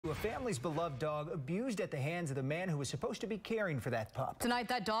to a family's beloved dog abused at the hands of the man who was supposed to be caring for that pup. Tonight,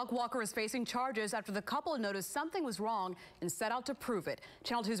 that dog walker is facing charges after the couple noticed something was wrong and set out to prove it.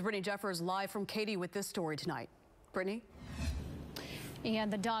 Channel 2's Brittany Jeffers live from Katy with this story tonight. Brittany?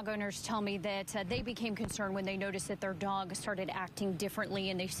 And the dog owners tell me that they became concerned when they noticed that their dog started acting differently,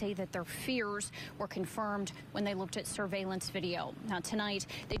 and they say that their fears were confirmed when they looked at surveillance video. Now, tonight,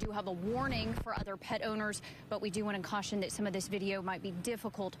 they do have a warning for other pet owners, but we do want to caution that some of this video might be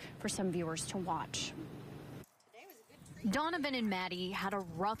difficult for some viewers to watch. Donovan and Maddie had a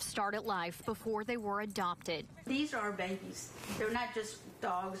rough start at life before they were adopted. These are our babies. They're not just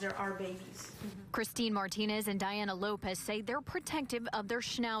dogs, they're our babies. Christine Martinez and Diana Lopez say they're protective of their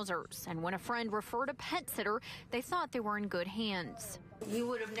schnauzers, and when a friend referred a pet sitter, they thought they were in good hands. You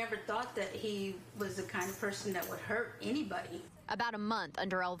would have never thought that he was the kind of person that would hurt anybody. About a month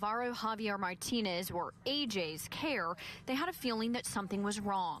under Alvaro Javier Martinez, or AJ's, care, they had a feeling that something was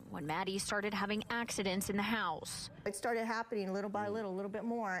wrong when Maddie started having accidents in the house. It started happening little by little, a little bit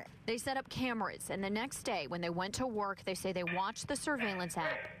more. They set up cameras, and the next day when they went to work, they say they watched the surveillance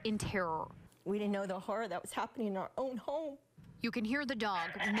app in terror. We didn't know the horror that was happening in our own home. You can hear the dog,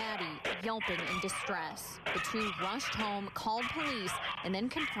 Maddie, yelping in distress. The two rushed home, called police, and then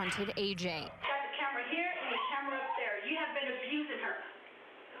confronted AJ. Got the camera here and the camera up there. You have been abusing her.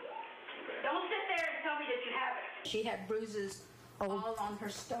 Don't sit there and tell me that you haven't. She had bruises all on her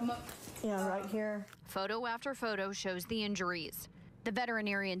stomach. Yeah, right here. Photo after photo shows the injuries. The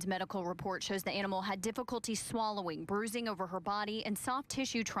veterinarian's medical report shows the animal had difficulty swallowing, bruising over her body, and soft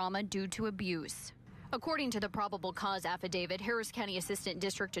tissue trauma due to abuse. According to the probable cause affidavit, Harris County Assistant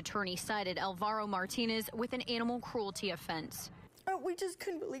District Attorney cited Alvaro Martinez with an animal cruelty offense. We just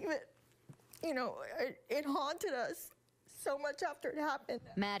couldn't believe it. You know, it haunted us so much after it happened.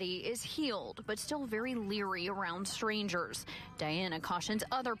 Maddie is healed, but still very leery around strangers. Diana cautions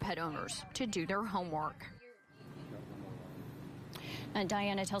other pet owners to do their homework. And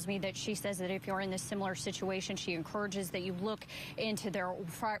Diana tells me that she says that if you're in this similar situation, she encourages that you look into their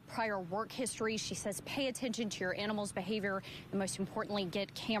prior work history. She says pay attention to your animal's behavior and most importantly,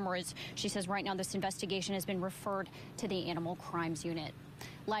 get cameras. She says right now this investigation has been referred to the Animal Crimes Unit.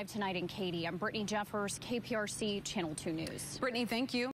 Live tonight in Katy, I'm Brittany Jeffers, KPRC Channel 2 News. Brittany, thank you.